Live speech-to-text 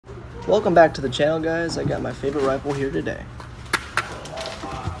Welcome back to the channel, guys. I got my favorite rifle here today.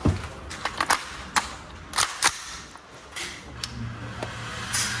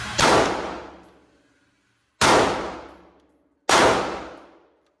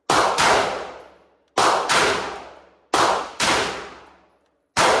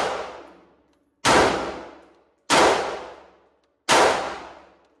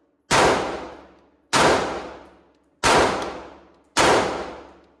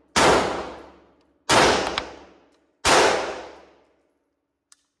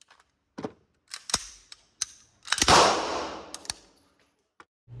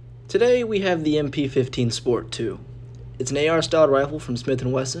 Today we have the MP-15 Sport 2. It's an AR-styled rifle from Smith &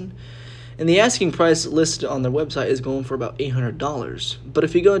 Wesson, and the asking price listed on their website is going for about $800. But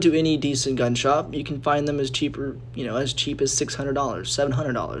if you go into any decent gun shop, you can find them as cheap as $600,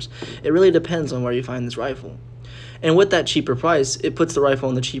 $700. It really depends on where you find this rifle. And with that cheaper price, it puts the rifle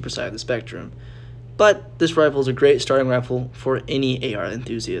on the cheaper side of the spectrum. But this rifle is a great starting rifle for any AR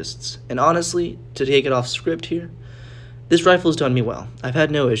enthusiasts. And honestly, to take it off script here, this rifle has done me well. I've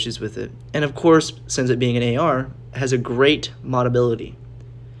had no issues with it. And of course, since it being an AR, it has a great modability.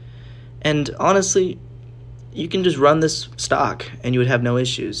 And honestly, you can just run this stock and you would have no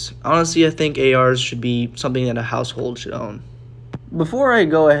issues. Honestly, I think ARs should be something that a household should own. Before I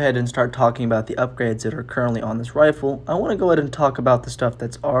go ahead and start talking about the upgrades that are currently on this rifle, I want to go ahead and talk about the stuff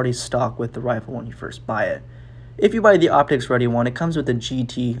that's already stock with the rifle when you first buy it. If you buy the optics ready one, it comes with a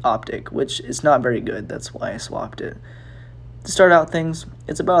GT optic, which is not very good. That's why I swapped it. To start out things,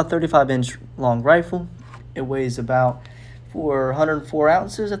 it's about a 35-inch long rifle. It weighs about 404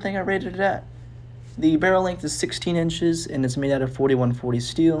 ounces, I think I rated it at. The barrel length is 16 inches and it's made out of 4140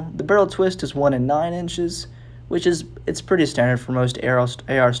 steel. The barrel twist is 1 9 inches, which is pretty standard for most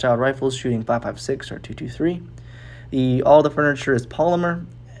AR-style rifles shooting 5.56 or 223. All the furniture is polymer.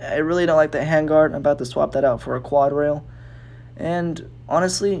 I really don't like the handguard. I'm about to swap that out for a quad rail. And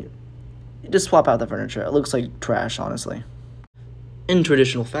honestly, just swap out the furniture. It looks like trash, honestly. In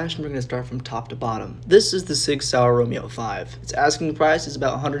traditional fashion, we're going to start from top to bottom. This is the Sig Sauer Romeo 5. Its asking price is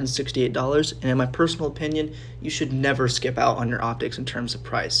about $168, and in my personal opinion, you should never skip out on your optics in terms of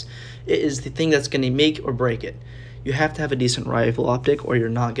price. It is the thing that's going to make or break it. You have to have a decent rifle optic, or you're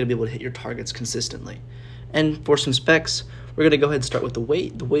not going to be able to hit your targets consistently. And for some specs, we're going to go ahead and start with the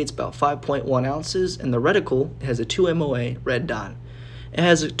weight. The weight's about 5.1 ounces, and the reticle has a 2 MOA red dot. It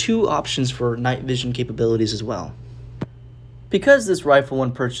has 2 options for night vision capabilities as well. Because this rifle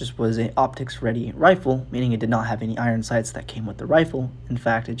when purchased was an optics-ready rifle, meaning it did not have any iron sights that came with the rifle, in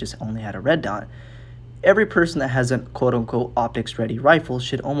fact it just only had a red dot, every person that has a quote-unquote optics-ready rifle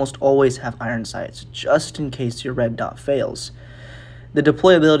should almost always have iron sights, just in case your red dot fails. The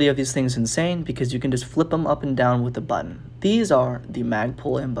deployability of these things is insane because you can just flip them up and down with a button. These are the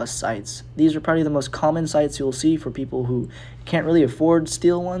Magpul and Bus sights. These are probably the most common sights you'll see for people who can't really afford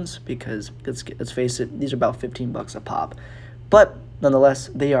steel ones because, let's face it, these are about 15 bucks a pop. But nonetheless,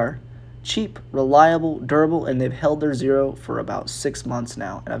 they are cheap, reliable, durable, and they've held their zero for about 6 months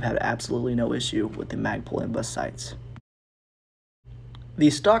now, and I've had absolutely no issue with the Magpul and Bus sights. The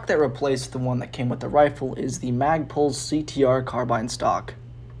stock that replaced the one that came with the rifle is the Magpul CTR carbine stock,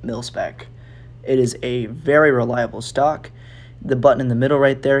 mil-spec. It is a very reliable stock. The button in the middle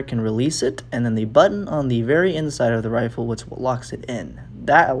right there can release it, and then the button on the very inside of the rifle, which what locks it in.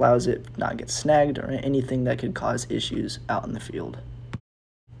 That allows it not to get snagged or anything that could cause issues out in the field.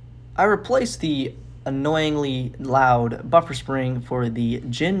 I replaced the annoyingly loud buffer spring for the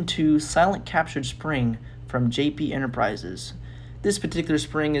Gen 2 silent captured spring from JP Enterprises. This particular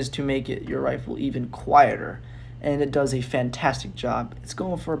spring is to make your rifle even quieter, and it does a fantastic job. It's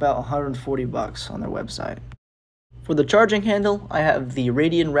going for about 140 bucks on their website. For the charging handle, I have the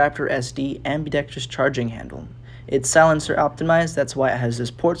Radian Raptor SD ambidextrous charging handle. It's silencer optimized, that's why it has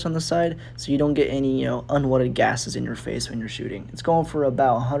this ports on the side, so you don't get any unwanted gases in your face when you're shooting. It's going for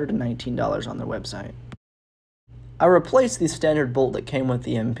about $119 on their website. I replaced the standard bolt that came with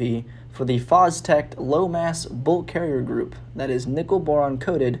the MP for the Fostech low mass bolt carrier group that is nickel boron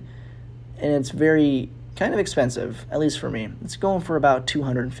coated, and it's kind of expensive, at least for me. It's going for about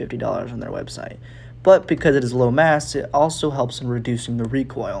 $250 on their website. But because it is low mass, it also helps in reducing the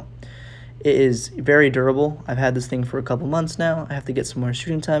recoil. It is very durable. I've had this thing for a couple months now. I have to get some more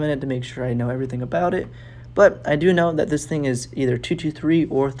shooting time in it to make sure I know everything about it. But I do know that this thing is either 223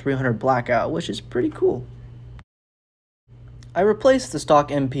 or 300 blackout, which is pretty cool. I replaced the stock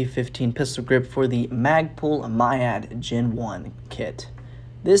MP-15 pistol grip for the Magpul Myad Gen 1 kit.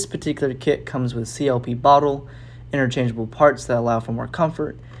 This particular kit comes with CLP bottle, interchangeable parts that allow for more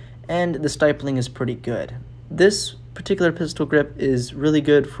comfort, and the stippling is pretty good. This particular pistol grip is really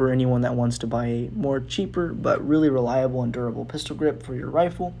good for anyone that wants to buy a more cheaper but really reliable and durable pistol grip for your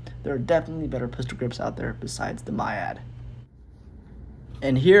rifle. There are definitely better pistol grips out there besides the Myad.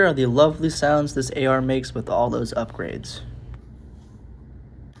 And here are the lovely sounds this AR makes with all those upgrades.